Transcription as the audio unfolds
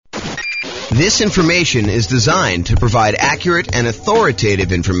This information is designed to provide accurate and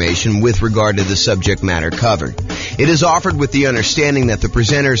authoritative information with regard to the subject matter covered. It is offered with the understanding that the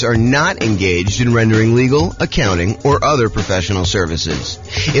presenters are not engaged in rendering legal, accounting, or other professional services.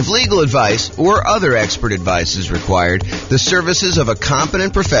 If legal advice or other expert advice is required, the services of a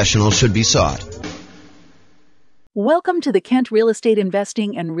competent professional should be sought. Welcome to the Kent Real Estate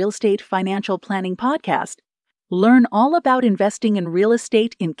Investing and Real Estate Financial Planning Podcast. Learn all about investing in real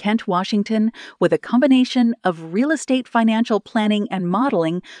estate in Kent, Washington, with a combination of real estate financial planning and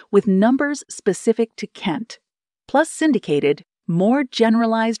modeling with numbers specific to Kent, plus syndicated, more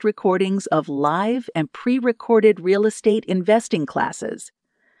generalized recordings of live and pre-recorded real estate investing classes.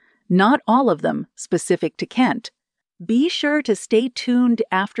 Not all of them specific to Kent. Be sure to stay tuned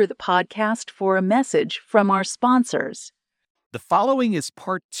after the podcast for a message from our sponsors. The following is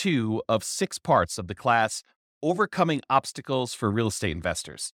part 2 of 6 parts of the class, Overcoming Obstacles for Real Estate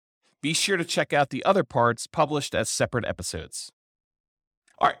Investors. Be sure to check out the other parts published as separate episodes.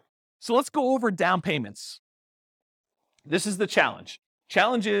 All right, so let's go over down payments. This is the challenge.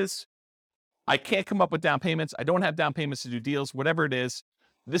 Challenge is, I can't come up with down payments. I don't have down payments to do deals, whatever it is.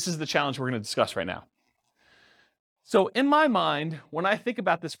 This is the challenge we're going to discuss right now. So in my mind, when I think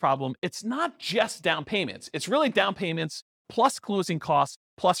about this problem, it's not just down payments. It's really down payments plus closing costs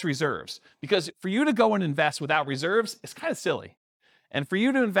plus reserves. Because for you to go and invest without reserves, it's kind of silly. And for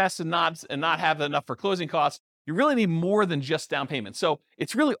you to invest and not have enough for closing costs, you really need more than just down payment. So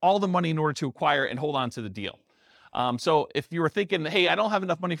it's really all the money in order to acquire and hold on to the deal. So if you were thinking, hey, I don't have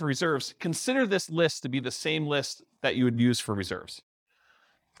enough money for reserves, consider this list to be the same list that you would use for reserves.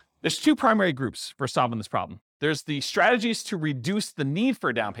 There's 2 primary groups for solving this problem. There's the strategies to reduce the need for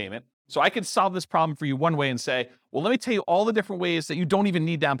a down payment. So I could solve this problem for you one way and say, well, let me tell you all the different ways that you don't even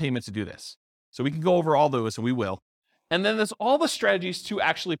need down payment to do this. So we can go over all those, and we will. And then there's all the strategies to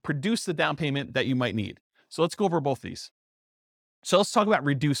actually produce the down payment that you might need. So let's go over both these. So let's talk about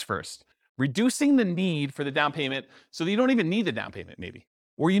reduce first. Reducing the need for the down payment so that you don't even need the down payment maybe,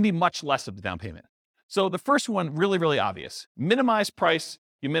 or you need much less of the down payment. So the first one, really, really obvious. Minimize price.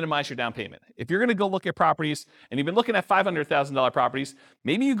 You minimize your down payment. If you're going to go look at properties and you've been looking at $500,000 properties,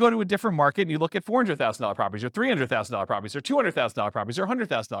 maybe you go to a different market and you look at $400,000 properties or $300,000 properties or $200,000 properties or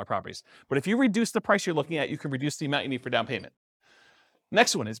 $100,000 properties. But if you reduce the price you're looking at, you can reduce the amount you need for down payment.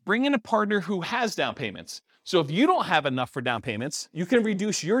 Next one is bring in a partner who has down payments. So if you don't have enough for down payments, you can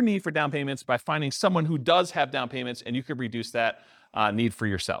reduce your need for down payments by finding someone who does have down payments, and you can reduce that need for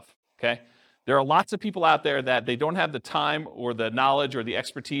yourself, okay? There are lots of people out there that they don't have the time or the knowledge or the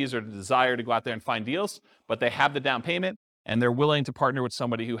expertise or the desire to go out there and find deals, but they have the down payment and they're willing to partner with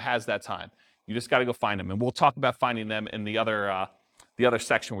somebody who has that time. You just got to go find them. And we'll talk about finding them in the other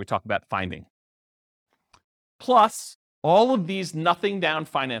section where we talk about finding. Plus, all of these nothing down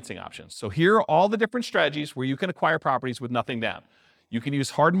financing options. So here are all the different strategies where you can acquire properties with nothing down. You can use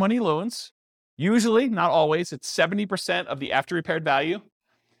hard money loans. Usually, not always, it's 70% of the after repaired value.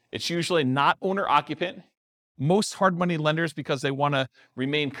 It's usually not owner-occupant. Most hard money lenders, because they want to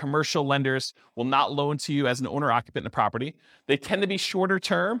remain commercial lenders, will not loan to you as an owner-occupant in a property. They tend to be shorter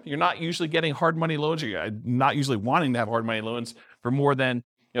term. You're not usually getting hard money loans, or you're not usually wanting to have hard money loans for more than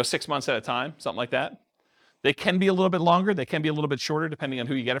 6 months at a time, something like that. They can be a little bit longer. They can be a little bit shorter, depending on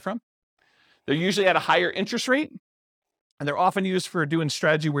who you get it from. They're usually at a higher interest rate, and they're often used for doing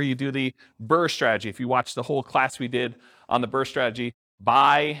strategy where you do the BRRRR strategy. If you watch the whole class we did on the BRRRR strategy,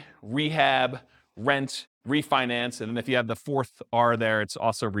 buy, rehab, rent, refinance, and then if you have the 4th R there, it's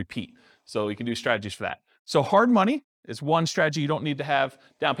also repeat. So you can do strategies for that. So hard money is one strategy you don't need to have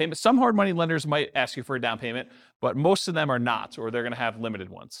down payment. Some hard money lenders might ask you for a down payment, but most of them are not, or they're going to have limited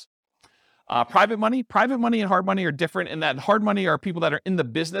ones. Private money and hard money are different in that hard money are people that are in the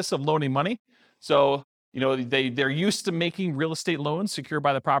business of loaning money. So, they're used to making real estate loans secured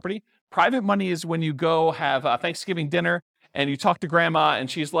by the property. Private money is when you go have a Thanksgiving dinner and you talk to grandma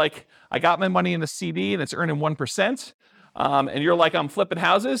and she's like, I got my money in the CD and it's earning 1%. And you're like, I'm flipping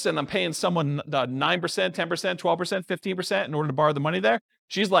houses and I'm paying someone 9%, 10%, 12%, 15% in order to borrow the money there.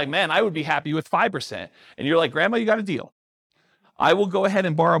 She's like, man, I would be happy with 5%. And you're like, grandma, you got a deal. I will go ahead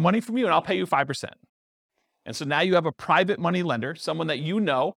and borrow money from you and I'll pay you 5%. And so now you have a private money lender, someone that you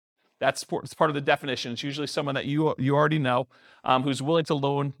know. That's part of the definition. It's usually someone that you already know who's willing to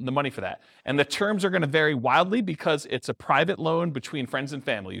loan the money for that. And the terms are going to vary wildly because it's a private loan between friends and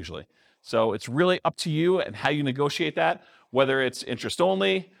family usually. So it's really up to you and how you negotiate that, whether it's interest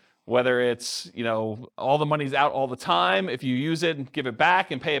only, whether it's, all the money's out all the time. If you use it and give it back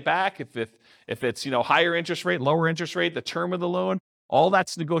and pay it back, if it's, higher interest rate, lower interest rate, the term of the loan, all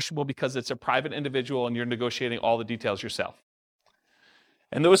that's negotiable because it's a private individual and you're negotiating all the details yourself.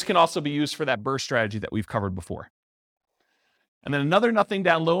 And those can also be used for that BRRRR strategy that we've covered before. And then another nothing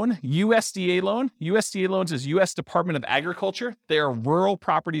down loan, USDA loan. USDA loans is U.S. Department of Agriculture. They are rural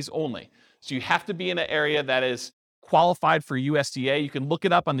properties only. So you have to be in an area that is qualified for USDA. You can look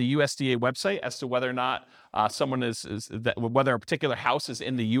it up on the USDA website as to whether or not whether a particular house is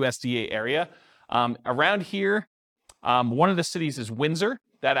in the USDA area. Around here, one of the cities is Windsor.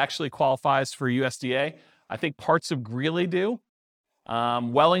 That actually qualifies for USDA. I think parts of Greeley do.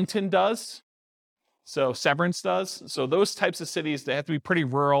 Wellington does. So Severance does. So those types of cities, they have to be pretty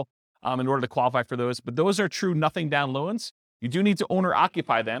rural in order to qualify for those. But those are true nothing down loans. You do need to own or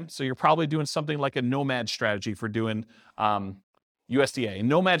occupy them. So you're probably doing something like a nomad strategy for doing USDA. A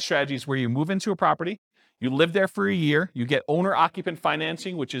nomad strategy is where you move into a property, you live there for a year, you get owner occupant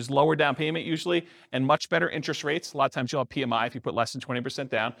financing, which is lower down payment usually, and much better interest rates. A lot of times you'll have PMI if you put less than 20%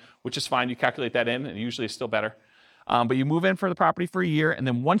 down, which is fine. You calculate that in, and usually it's still better. But you move in for the property for a year, and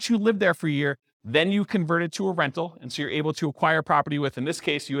then once you live there for a year, then you convert it to a rental, and so you're able to acquire property with, in this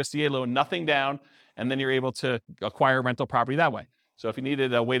case, USDA loan, nothing down, and then you're able to acquire rental property that way. So if you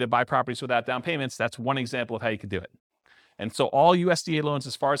needed a way to buy properties without down payments, that's one example of how you could do it. And so all USDA loans,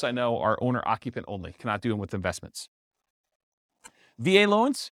 as far as I know, are owner-occupant only, cannot do them with investments. VA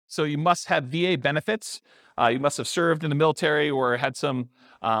loans, so you must have VA benefits. You must have served in the military or had some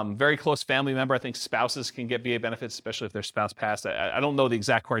very close family member. I think spouses can get VA benefits, especially if their spouse passed. I don't know the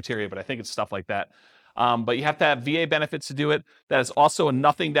exact criteria, but I think it's stuff like that. But you have to have VA benefits to do it. That is also a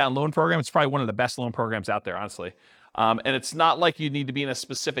nothing down loan program. It's probably one of the best loan programs out there, honestly. And it's not like you need to be in a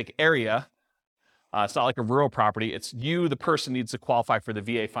specific area. It's not like a rural property. It's you, the person, needs to qualify for the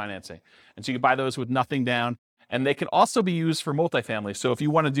VA financing. And so you can buy those with nothing down. And they can also be used for multifamily. So if you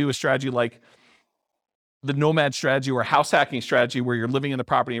want to do a strategy like the nomad strategy or house hacking strategy where you're living in the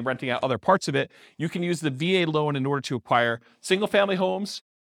property and renting out other parts of it, you can use the VA loan in order to acquire single family homes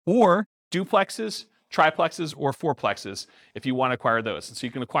or duplexes, triplexes, or fourplexes if you want to acquire those. And so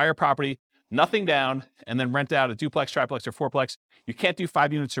you can acquire property, nothing down, and then rent out a duplex, triplex, or fourplex. You can't do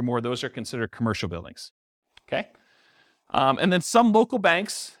 5 units or more. Those are considered commercial buildings. Okay? And then some local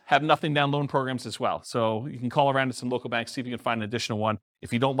banks have nothing down loan programs as well. So you can call around to some local banks, see if you can find an additional one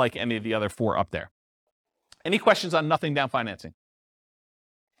if you don't like any of the other 4 up there. Any questions on nothing down financing?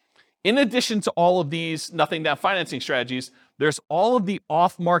 In addition to all of these nothing down financing strategies, there's all of the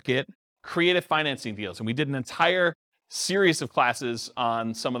off-market creative financing deals. And we did an entire series of classes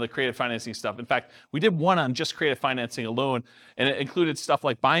on some of the creative financing stuff. In fact, we did one on just creative financing alone, and it included stuff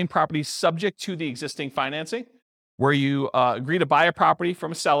like buying properties subject to the existing financing, where you agree to buy a property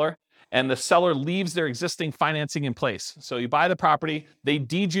from a seller, and the seller leaves their existing financing in place. So you buy the property, they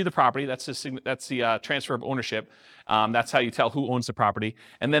deed you the property, that's the transfer of ownership. That's how you tell who owns the property.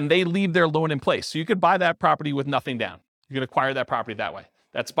 And then they leave their loan in place. So you could buy that property with nothing down. You could acquire that property that way.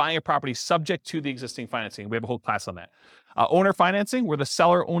 That's buying a property subject to the existing financing. We have a whole class on that. Owner financing, where the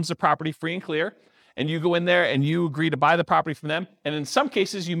seller owns the property free and clear, and you go in there and you agree to buy the property from them. And in some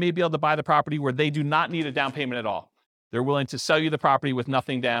cases, you may be able to buy the property where they do not need a down payment at all. They're willing to sell you the property with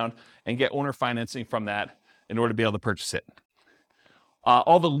nothing down and get owner financing from that in order to be able to purchase it.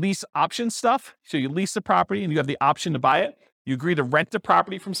 All the lease option stuff, so you lease the property and you have the option to buy it. You agree to rent the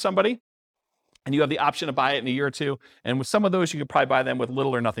property from somebody, and you have the option to buy it in a year or two. And with some of those, you could probably buy them with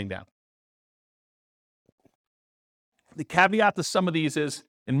little or nothing down. The caveat to some of these is,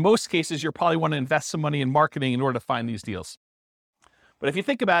 in most cases, you'll probably want to invest some money in marketing in order to find these deals. But if you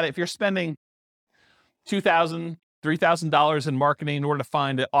think about it, if you're spending $2,000, $3,000 in marketing in order to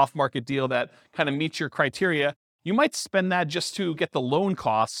find an off-market deal that kind of meets your criteria, you might spend that just to get the loan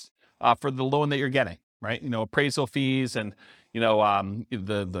costs for the loan that you're getting, right? Appraisal fees and,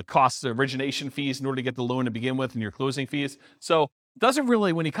 the cost of origination fees in order to get the loan to begin with and your closing fees. So it doesn't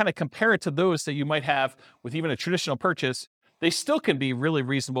really, when you kind of compare it to those that you might have with even a traditional purchase, they still can be really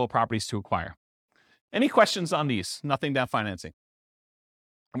reasonable properties to acquire. Any questions on these? Nothing down financing.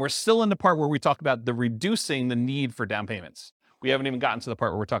 And we're still in the part where we talk about reducing the need for down payments. We haven't even gotten to the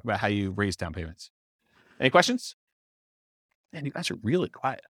part where we're talking about how you raise down payments. Any questions? Man, you guys are really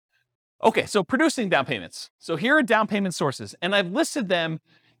quiet. Okay, so producing down payments. So here are down payment sources, and I've listed them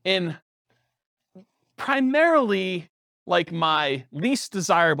in primarily like my least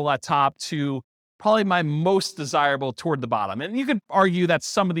desirable at top to probably my most desirable toward the bottom. And you could argue that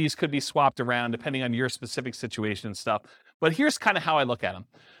some of these could be swapped around depending on your specific situation and stuff. But here's kind of how I look at them.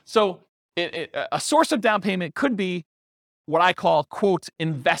 So a source of down payment could be what I call, quote,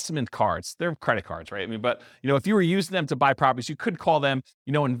 investment cards. They're credit cards, right? But if you were using them to buy properties, you could call them,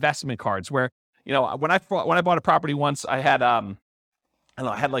 investment cards, where, when I bought a property once, I had I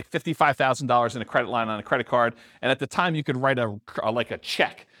don't know, I had like $55,000 in a credit line on a credit card. And at the time you could write a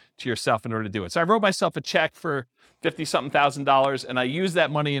check to yourself in order to do it. So I wrote myself a check for $50,000 and I used that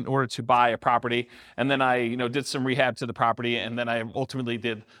money in order to buy a property. And then I, did some rehab to the property. And then I ultimately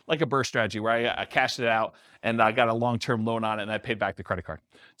did like a burst strategy where I cashed it out and I got a long-term loan on it and I paid back the credit card.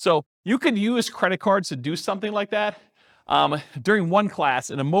 So you could use credit cards to do something like that. During one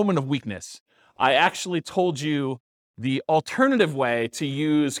class, in a moment of weakness, I actually told you the alternative way to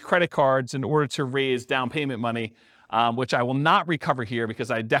use credit cards in order to raise down payment money, which I will not recover here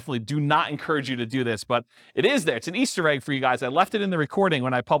because I definitely do not encourage you to do this, but it is there. It's an Easter egg for you guys. I left it in the recording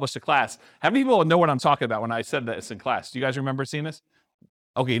when I published the class. How many people know what I'm talking about when I said that it's in class? Do you guys remember seeing this?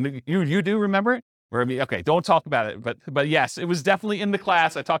 Okay, you do remember it? Okay, don't talk about it, but yes, it was definitely in the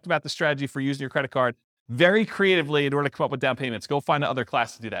class. I talked about the strategy for using your credit card very creatively in order to come up with down payments. Go find another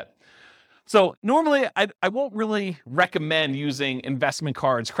class to do that. So normally, I won't really recommend using investment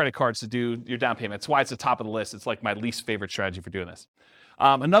cards, credit cards to do your down payment. That's why it's the top of the list. It's like my least favorite strategy for doing this.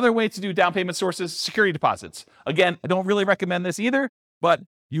 Another way to do down payment sources, security deposits. Again, I don't really recommend this either, but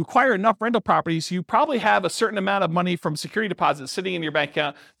you acquire enough rental properties, you probably have a certain amount of money from security deposits sitting in your bank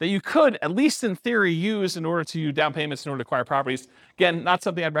account that you could, at least in theory, use in order to do down payments in order to acquire properties. Again, not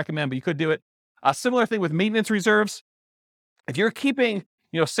something I'd recommend, but you could do it. A similar thing with maintenance reserves. If you're keeping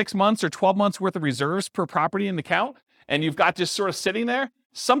 6 months or 12 months worth of reserves per property in the account, and you've got just sort of sitting there,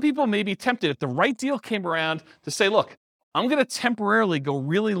 some people may be tempted if the right deal came around to say, look, I'm going to temporarily go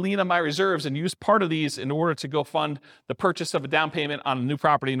really lean on my reserves and use part of these in order to go fund the purchase of a down payment on a new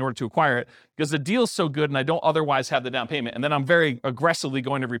property in order to acquire it because the deal's so good and I don't otherwise have the down payment. And then I'm very aggressively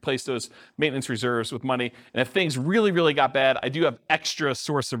going to replace those maintenance reserves with money. And if things really, really got bad, I do have extra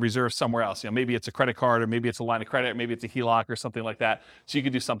source of reserves somewhere else. Maybe it's a credit card or maybe it's a line of credit or maybe it's a HELOC or something like that. So you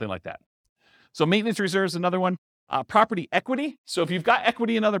could do something like that. So maintenance reserves, another one. Property equity. So if you've got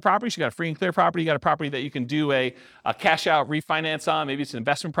equity in other properties, you got a free and clear property, you got a property that you can do a cash out refinance on. Maybe it's an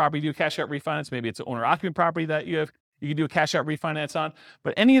investment property you do a cash out refinance. Maybe it's an owner occupant property that you can do a cash out refinance on.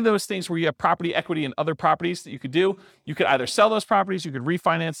 But any of those things where you have property equity in other properties that you could do, you could either sell those properties, you could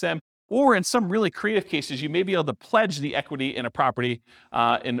refinance them, or in some really creative cases, you may be able to pledge the equity in a property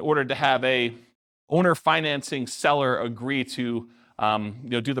in order to have a owner financing seller agree to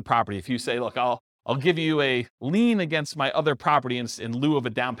do the property. If you say, look, I'll give you a lien against my other property in lieu of a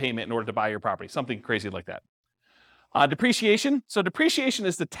down payment in order to buy your property, something crazy like that. Depreciation. So depreciation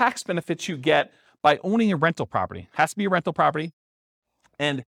is the tax benefits you get by owning a rental property. It has to be a rental property.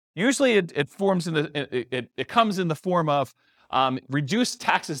 And usually it comes in the form of reduced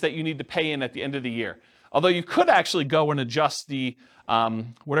taxes that you need to pay in at the end of the year. Although you could actually go and adjust the,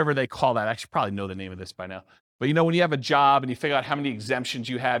 whatever they call that. I actually probably know the name of this by now. But when you have a job and you figure out how many exemptions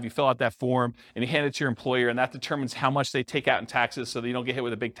you have, you fill out that form and you hand it to your employer and that determines how much they take out in taxes so that you don't get hit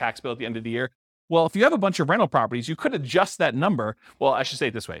with a big tax bill at the end of the year. Well, if you have a bunch of rental properties, you could adjust that number. Well, I should say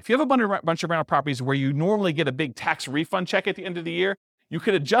it this way. If you have a bunch of rental properties where you normally get a big tax refund check at the end of the year, you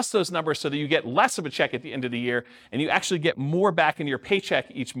could adjust those numbers so that you get less of a check at the end of the year and you actually get more back in your paycheck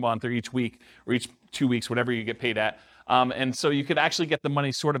each month or each week or each 2 weeks, whatever you get paid at. And so you could actually get the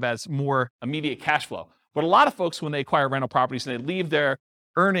money sort of as more immediate cash flow. But a lot of folks, when they acquire rental properties and they leave their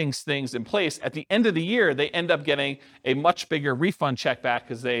earnings things in place, at the end of the year, they end up getting a much bigger refund check back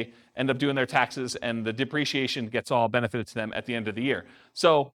because they end up doing their taxes and the depreciation gets all benefited to them at the end of the year.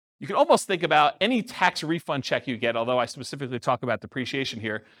 So you can almost think about any tax refund check you get, although I specifically talk about depreciation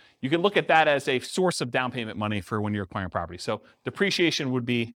here, you can look at that as a source of down payment money for when you're acquiring property. So depreciation would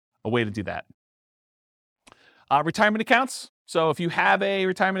be a way to do that. Retirement accounts. So if you have a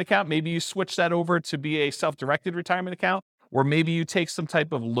retirement account, maybe you switch that over to be a self-directed retirement account, or maybe you take some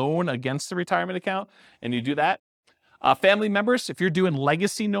type of loan against the retirement account and you do that. Family members, if you're doing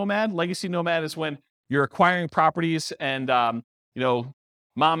legacy nomad is when you're acquiring properties and,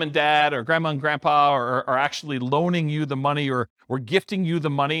 mom and dad or grandma and grandpa are actually loaning you the money or gifting you the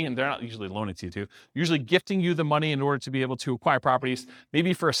money, and they're not usually loaning to you too, usually gifting you the money in order to be able to acquire properties.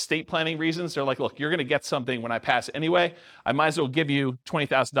 Maybe for estate planning reasons, they're like, look, you're going to get something when I pass anyway. I might as well give you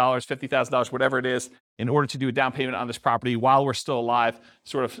 $20,000, $50,000, whatever it is, in order to do a down payment on this property while we're still alive,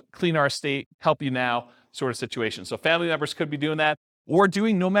 sort of clean our estate, help you now sort of situation. So family members could be doing that or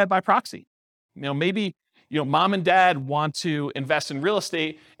doing nomad by proxy. Maybe mom and dad want to invest in real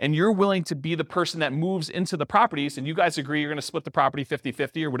estate and you're willing to be the person that moves into the properties and you guys agree you're going to split the property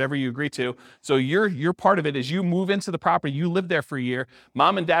 50-50 or whatever you agree to. So your part of it is you move into the property, you live there for a year,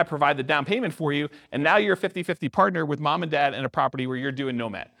 mom and dad provide the down payment for you, and now you're a 50-50 partner with mom and dad in a property where you're doing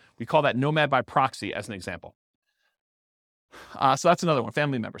nomad. We call that nomad by proxy as an example. So that's another one,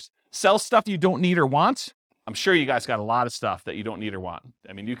 family members. Sell stuff you don't need or want. I'm sure you guys got a lot of stuff that you don't need or want.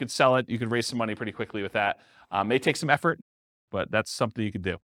 I mean, you could sell it, you could raise some money pretty quickly with that. May take some effort, but that's something you could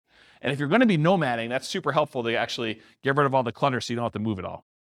do. And if you're going to be nomading, that's super helpful to actually get rid of all the clutter so you don't have to move it all.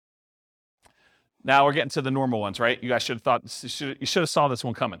 Now we're getting to the normal ones, right? You guys should have thought, you should have saw this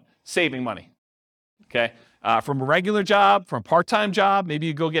one coming. Saving money, okay? From a regular job, from a part-time job, maybe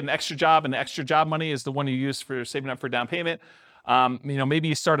you go get an extra job, and the extra job money is the one you use for saving up for down payment. Maybe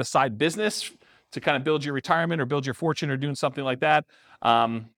you start a side business to kind of build your retirement or build your fortune or doing something like that.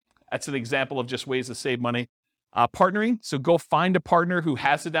 That's an example of just ways to save money. Partnering, so go find a partner who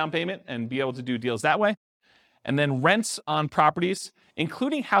has the down payment and be able to do deals that way. And then rents on properties,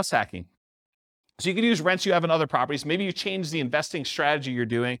 including house hacking. So you can use rents you have in other properties. Maybe you change the investing strategy you're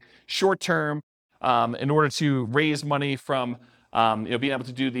doing short-term in order to raise money from being able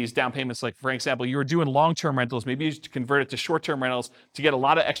to do these down payments. Like, for example, you were doing long-term rentals. Maybe you convert it to short-term rentals to get a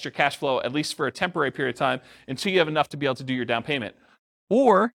lot of extra cash flow, at least for a temporary period of time, until you have enough to be able to do your down payment.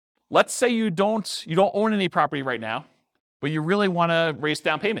 Or let's say you don't own any property right now, but you really want to raise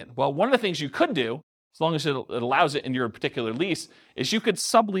down payment. Well, one of the things you could do, as long as it allows it in your particular lease, is you could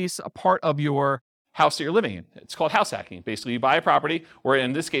sublease a part of your house that you're living in. It's called house hacking. Basically, you buy a property, or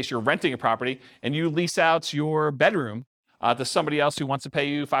in this case, you're renting a property, and you lease out your bedroom to somebody else who wants to pay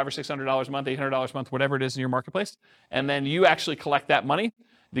you $500 or $600 a month, $800 a month, whatever it is in your marketplace, and then you actually collect that money.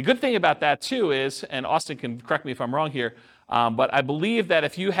 The good thing about that too is, and Austin can correct me if I'm wrong here, but I believe that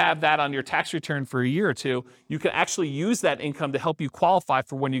if you have that on your tax return for a year or two, you can actually use that income to help you qualify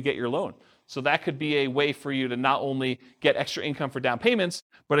for when you get your loan. So that could be a way for you to not only get extra income for down payments,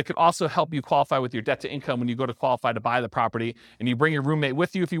 but it could also help you qualify with your debt to income when you go to qualify to buy the property, and you bring your roommate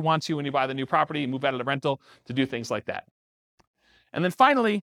with you if you want to when you buy the new property, you move out of the rental to do things like that. And then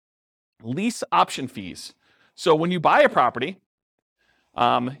finally, lease option fees. So when you buy a property,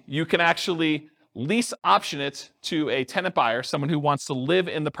 you can actually lease option it to a tenant buyer, someone who wants to live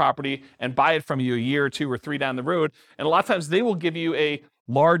in the property and buy it from you a year or two or three down the road. And a lot of times they will give you a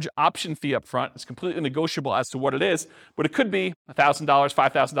large option fee up front. It's completely negotiable as to what it is, but it could be $1,000,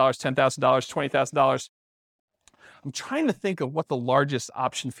 $5,000, $10,000, $20,000. I'm trying to think of what the largest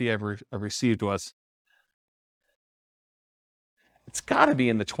option fee I ever received was. It's got to be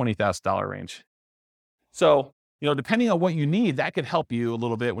in the $20,000 range. So, depending on what you need, that could help you a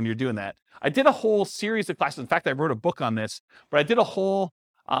little bit when you're doing that. I did a whole series of classes. In fact, I wrote a book on this, but I did a whole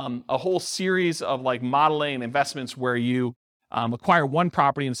series of like modeling investments where you acquire one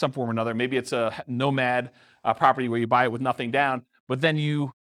property in some form or another. Maybe it's a nomad property where you buy it with nothing down, but then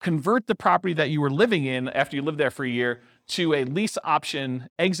you convert the property that you were living in after you lived there for a year to a lease option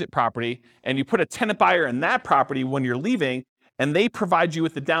exit property, and you put a tenant buyer in that property when you're leaving, and they provide you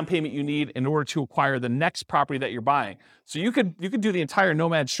with the down payment you need in order to acquire the next property that you're buying. So you could do the entire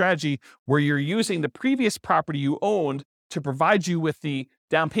nomad strategy where you're using the previous property you owned to provide you with the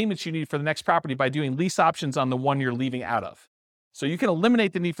down payments you need for the next property by doing lease options on the one you're leaving out of. So you can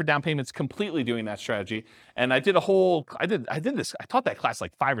eliminate the need for down payments completely doing that strategy. And I did this, I taught that class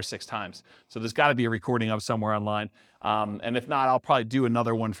like 5 or 6 times. So there's got to be a recording of somewhere online. And if not, I'll probably do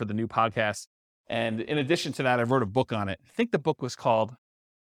another one for the new podcast. And in addition to that, I wrote a book on it. I think the book was called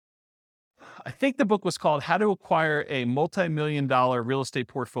How to Acquire a Multi-Million-Dollar Real Estate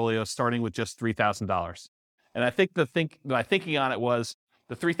Portfolio Starting with Just $3,000. And I think my thinking on it was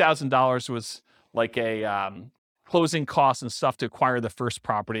the $3,000 was like a closing costs and stuff to acquire the first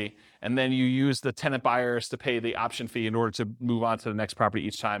property. And then you use the tenant buyers to pay the option fee in order to move on to the next property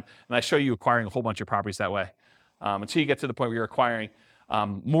each time. And I show you acquiring a whole bunch of properties that way until you get to the point where you're acquiring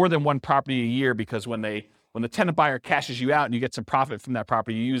more than one property a year, because when the tenant buyer cashes you out and you get some profit from that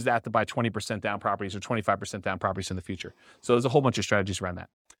property, you use that to buy 20% down properties or 25% down properties in the future. So there's a whole bunch of strategies around that.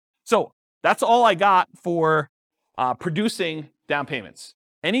 So that's all I got for producing down payments.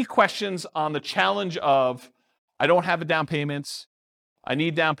 Any questions on the challenge of I don't have a down payments, I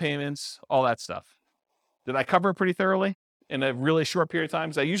need down payments, all that stuff? Did I cover it pretty thoroughly in a really short period of time?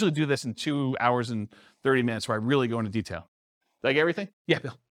 Because I usually do this in 2 hours and 30 minutes where I really go into detail. Did I get everything? Yeah,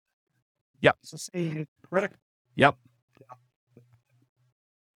 Bill. Yep. Yep.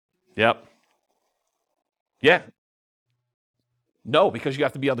 Yep. Yeah. No, because you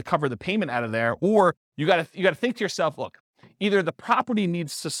have to be able to cover the payment out of there, or you got to think to yourself, look, either the property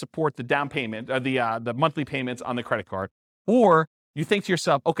needs to support the down payment or the monthly payments on the credit card, or you think to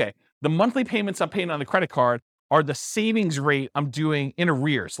yourself, okay, the monthly payments I'm paying on the credit card are the savings rate I'm doing in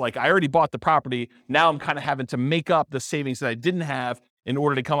arrears. Like I already bought the property. Now I'm kind of having to make up the savings that I didn't have in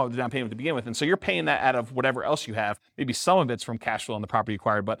order to come up with the down payment to begin with. And so you're paying that out of whatever else you have. Maybe some of it's from cash flow on the property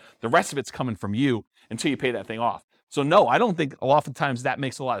acquired, but the rest of it's coming from you until you pay that thing off. So no, I don't think oftentimes that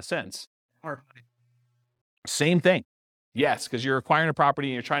makes a lot of sense. Same thing. Yes, because you're acquiring a property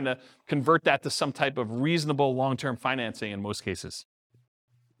and you're trying to convert that to some type of reasonable long-term financing in most cases.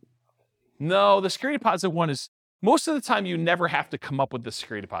 No, the security deposit one is, most of the time you never have to come up with the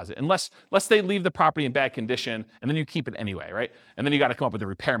security deposit unless they leave the property in bad condition and then you keep it anyway, right? And then you got to come up with the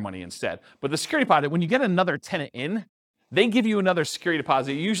repair money instead. But the security deposit, when you get another tenant in, they give you another security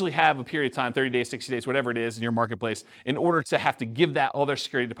deposit. You usually have a period of time, 30 days, 60 days, whatever it is in your marketplace, in order to have to give that other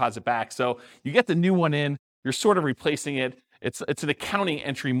security deposit back. So you get the new one in, you're sort of replacing it. It's an accounting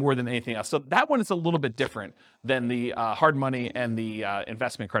entry more than anything else. So that one is a little bit different than the hard money and the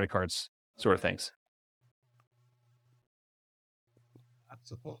investment credit cards sort of things.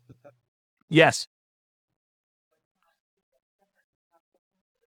 Yes.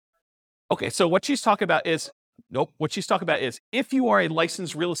 Okay, so what she's talking about is, what she's talking about is if you are a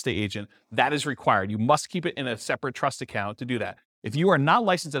licensed real estate agent, that is required. You must keep it in a separate trust account to do that. If you are not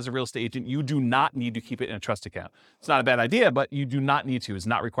licensed as a real estate agent, you do not need to keep it in a trust account. It's not a bad idea, but you do not need to. It's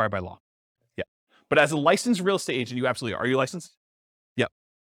not required by law. Yeah. But as a licensed real estate agent, you absolutely are. Are you licensed? Yep.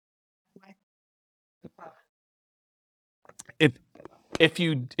 If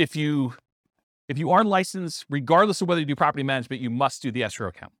you are licensed, regardless of whether you do property management, you must do the escrow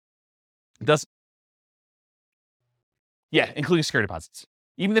account. Including security deposits.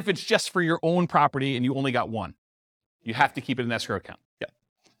 Even if it's just for your own property and you only got one, you have to keep it in an escrow account. Yeah.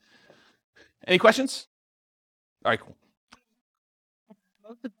 Any questions? All right, cool.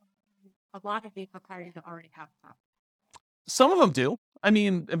 A lot of these require you to already have that. Some of them do. I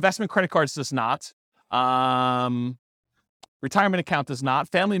mean, investment credit cards does not. Retirement account does not.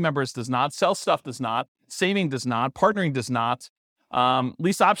 Family members does not. Sell stuff does not. Saving does not. Partnering does not.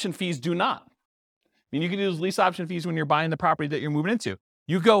 Lease option fees do not. I mean, you can use lease option fees when you're buying the property that you're moving into.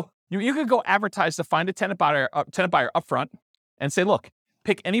 You could go advertise to find a tenant buyer up front and say, look,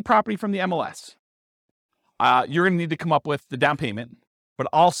 pick any property from the MLS. You're going to need to come up with the down payment, but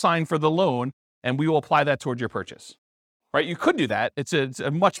I'll sign for the loan and we will apply that towards your purchase. Right? You could do that. It's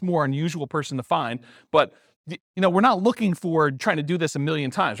a much more unusual person to find, but we're not looking for trying to do this a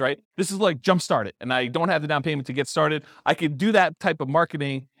million times, right? This is like jumpstart it, and I don't have the down payment to get started. I could do that type of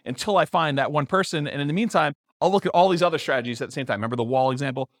marketing until I find that one person, and in the meantime, I'll look at all these other strategies at the same time. Remember the wall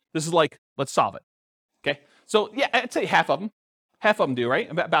example? This is like, let's solve it, okay? So yeah, I'd say half of them do, right?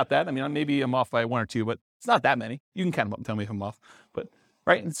 About that. I mean, maybe I'm off by one or two, but it's not that many. You can count them up and tell me if I'm off, but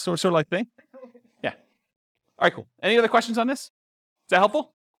right? It's sort of like thing. Yeah. All right, cool. Any other questions on this? Is that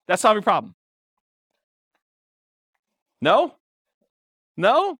helpful? That's solve your problem. No?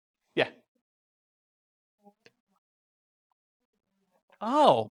 No? Yeah.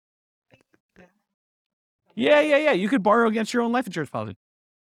 Oh. Yeah. You could borrow against your own life insurance policy.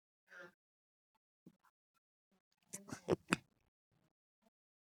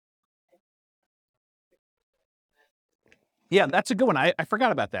 Yeah, that's a good one. I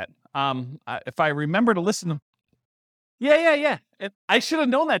forgot about that. If I remember to listen to... Yeah. I should have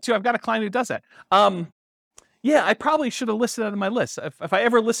known that too. I've got a client who does that. Yeah, I probably should have listed that on my list. If I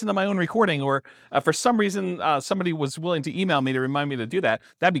ever listen to my own recording, or for some reason somebody was willing to email me to remind me to do that,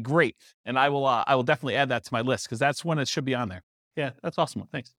 that'd be great. And I will definitely add that to my list because that's when it should be on there. Yeah, that's awesome.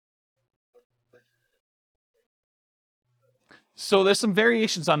 Thanks. So there's some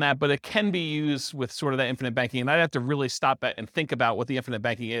variations on that, but it can be used with sort of that infinite banking. And I'd have to really stop and think about what the infinite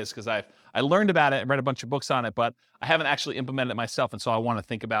banking is because I learned about it and read a bunch of books on it, but I haven't actually implemented it myself. And so I want to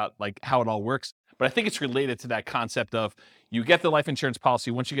think about like how it all works. But I think it's related to that concept of you get the life insurance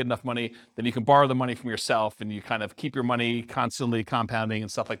policy. Once you get enough money, then you can borrow the money from yourself and you kind of keep your money constantly compounding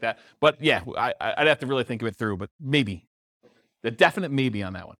and stuff like that. But yeah, I'd have to really think of it through, but maybe. The definite maybe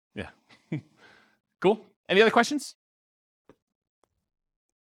on that one. Yeah. Cool. Any other questions?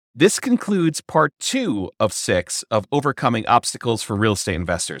 This concludes part 2 of 6 of Overcoming Obstacles for Real Estate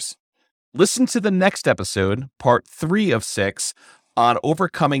Investors. Listen to the next episode, part 3 of 6, on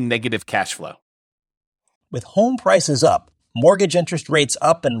overcoming negative cash flow. With home prices up, mortgage interest rates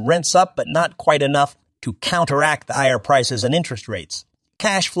up, and rents up, but not quite enough to counteract the higher prices and interest rates,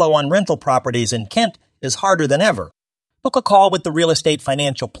 cash flow on rental properties in Kent is harder than ever. Book a call with the Real Estate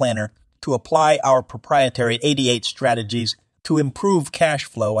Financial Planner to apply our proprietary 88 strategies to improve cash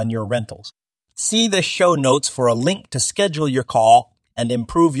flow on your rentals. See the show notes for a link to schedule your call and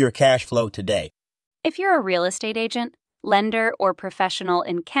improve your cash flow today. If you're a real estate agent, lender, or professional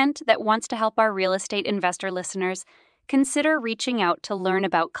in Kent that wants to help our real estate investor listeners, consider reaching out to learn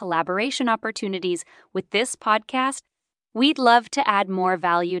about collaboration opportunities with this podcast. We'd love to add more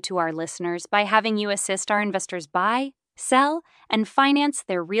value to our listeners by having you assist our investors buy, sell, and finance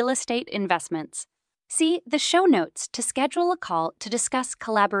their real estate investments. See the show notes to schedule a call to discuss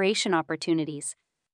collaboration opportunities.